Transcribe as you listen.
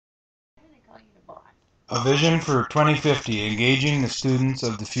A Vision for 2050, Engaging the Students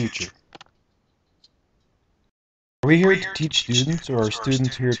of the Future. Are we here to teach students, or are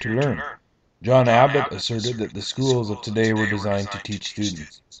students here to learn? John Abbott asserted that the schools of today were designed to teach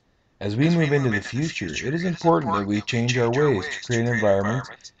students. As we move into the future, it is important that we change our ways to create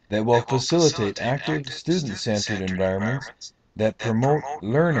environments that will facilitate active, student-centered environments that promote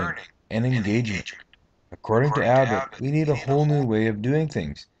learning and engagement. According to Abbott, we need a whole new way of doing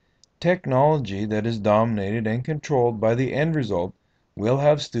things. Technology that is dominated and controlled by the end result will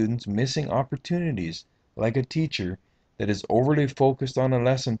have students missing opportunities, like a teacher that is overly focused on a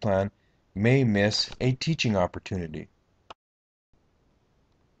lesson plan may miss a teaching opportunity.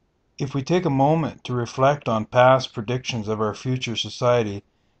 If we take a moment to reflect on past predictions of our future society,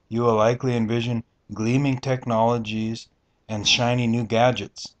 you will likely envision gleaming technologies and shiny new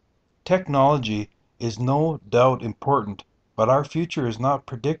gadgets. Technology is no doubt important, but our future is not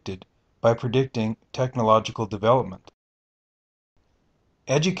predicted by predicting technological development.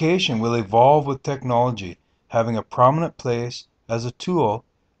 Education will evolve with technology, having a prominent place as a tool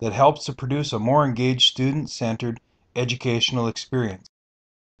that helps to produce a more engaged, student-centered educational experience.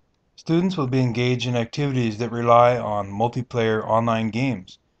 Students will be engaged in activities that rely on multiplayer online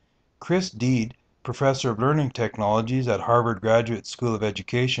games. Chris Deed, professor of learning technologies at Harvard Graduate School of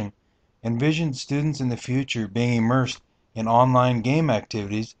Education, envisioned students in the future being immersed in online game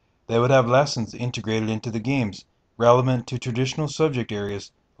activities that would have lessons integrated into the games, relevant to traditional subject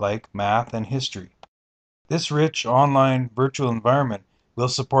areas like math and history. This rich online virtual environment will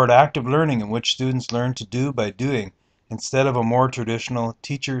support active learning in which students learn to do by doing instead of a more traditional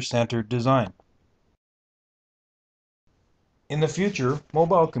teacher-centered design. In the future,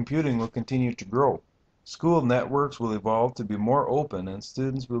 mobile computing will continue to grow. School networks will evolve to be more open, and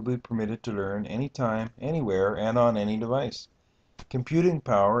students will be permitted to learn anytime, anywhere, and on any device. Computing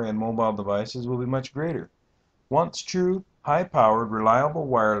power in mobile devices will be much greater. Once true, high-powered, reliable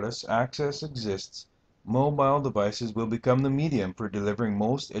wireless access exists, mobile devices will become the medium for delivering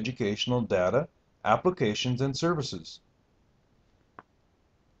most educational data, applications, and services.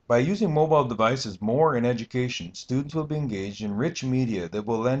 By using mobile devices more in education, students will be engaged in rich media that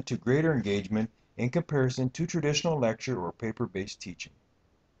will lend to greater engagement in comparison to traditional lecture or paper-based teaching.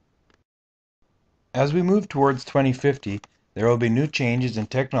 As we move towards 2050, there will be new changes in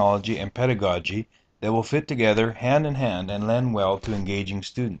technology and pedagogy that will fit together hand in hand and lend well to engaging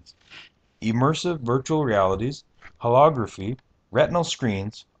students. Immersive virtual realities, holography, retinal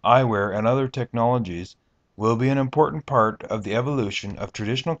screens, eyewear, and other technologies will be an important part of the evolution of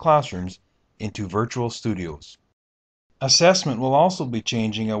traditional classrooms into virtual studios. Assessment will also be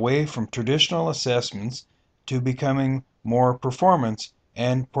changing away from traditional assessments to becoming more performance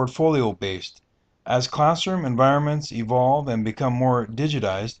and portfolio based. As classroom environments evolve and become more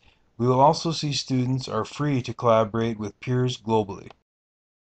digitized, we will also see students are free to collaborate with peers globally.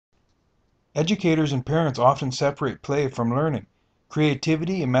 Educators and parents often separate play from learning.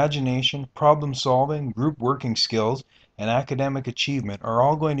 Creativity, imagination, problem solving, group working skills, and academic achievement are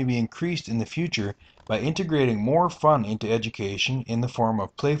all going to be increased in the future by integrating more fun into education in the form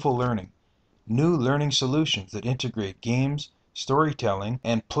of playful learning. New learning solutions that integrate games, storytelling,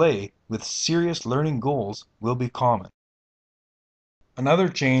 and play with serious learning goals will be common. Another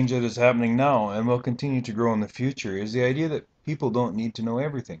change that is happening now and will continue to grow in the future is the idea that people don't need to know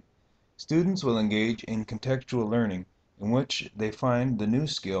everything. Students will engage in contextual learning, in which they find the new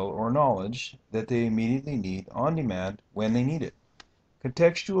skill or knowledge that they immediately need on demand when they need it.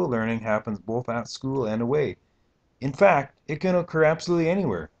 Contextual learning happens both at school and away. In fact, it can occur absolutely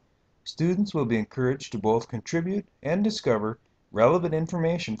anywhere. Students will be encouraged to both contribute and discover relevant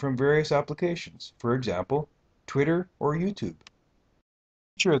information from various applications, for example, Twitter or YouTube.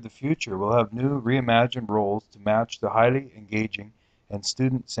 The teacher of the future will have new reimagined roles to match the highly engaging and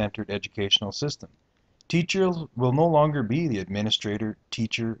student-centered educational system. Teachers will no longer be the administrator,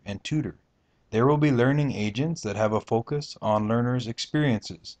 teacher, and tutor. There will be learning agents that have a focus on learners'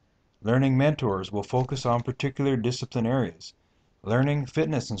 experiences. Learning mentors will focus on particular discipline areas. Learning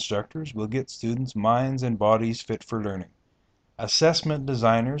fitness instructors will get students' minds and bodies fit for learning. Assessment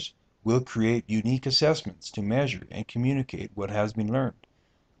designers will create unique assessments to measure and communicate what has been learned.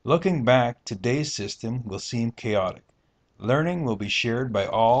 Looking back, today's system will seem chaotic. Learning will be shared by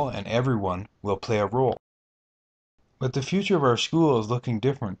all and everyone will play a role. But the future of our school is looking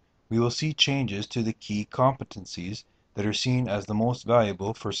different. We will see changes to the key competencies that are seen as the most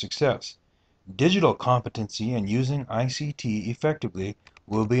valuable for success. Digital competency and using ICT effectively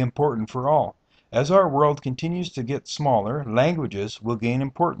will be important for all. As our world continues to get smaller, languages will gain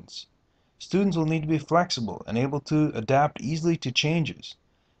importance. Students will need to be flexible and able to adapt easily to changes.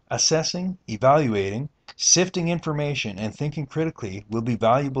 Assessing, evaluating, Sifting information and thinking critically will be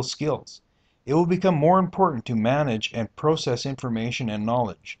valuable skills. It will become more important to manage and process information and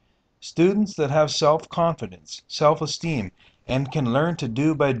knowledge. Students that have self-confidence, self-esteem, and can learn to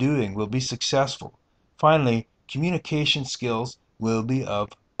do by doing will be successful. Finally, communication skills will be of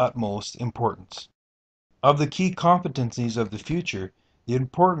utmost importance. Of the key competencies of the future, the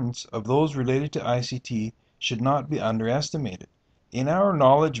importance of those related to ICT should not be underestimated. In our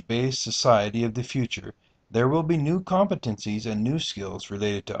knowledge-based society of the future, there will be new competencies and new skills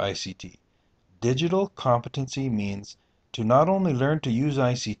related to ICT. Digital competency means to not only learn to use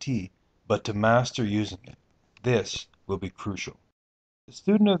ICT, but to master using it. This will be crucial. The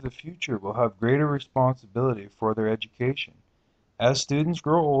student of the future will have greater responsibility for their education. As students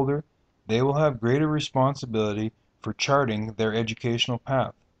grow older, they will have greater responsibility for charting their educational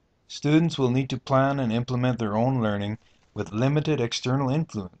path. Students will need to plan and implement their own learning with limited external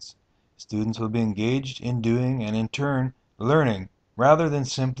influence. Students will be engaged in doing and in turn learning rather than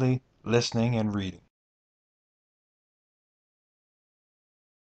simply listening and reading.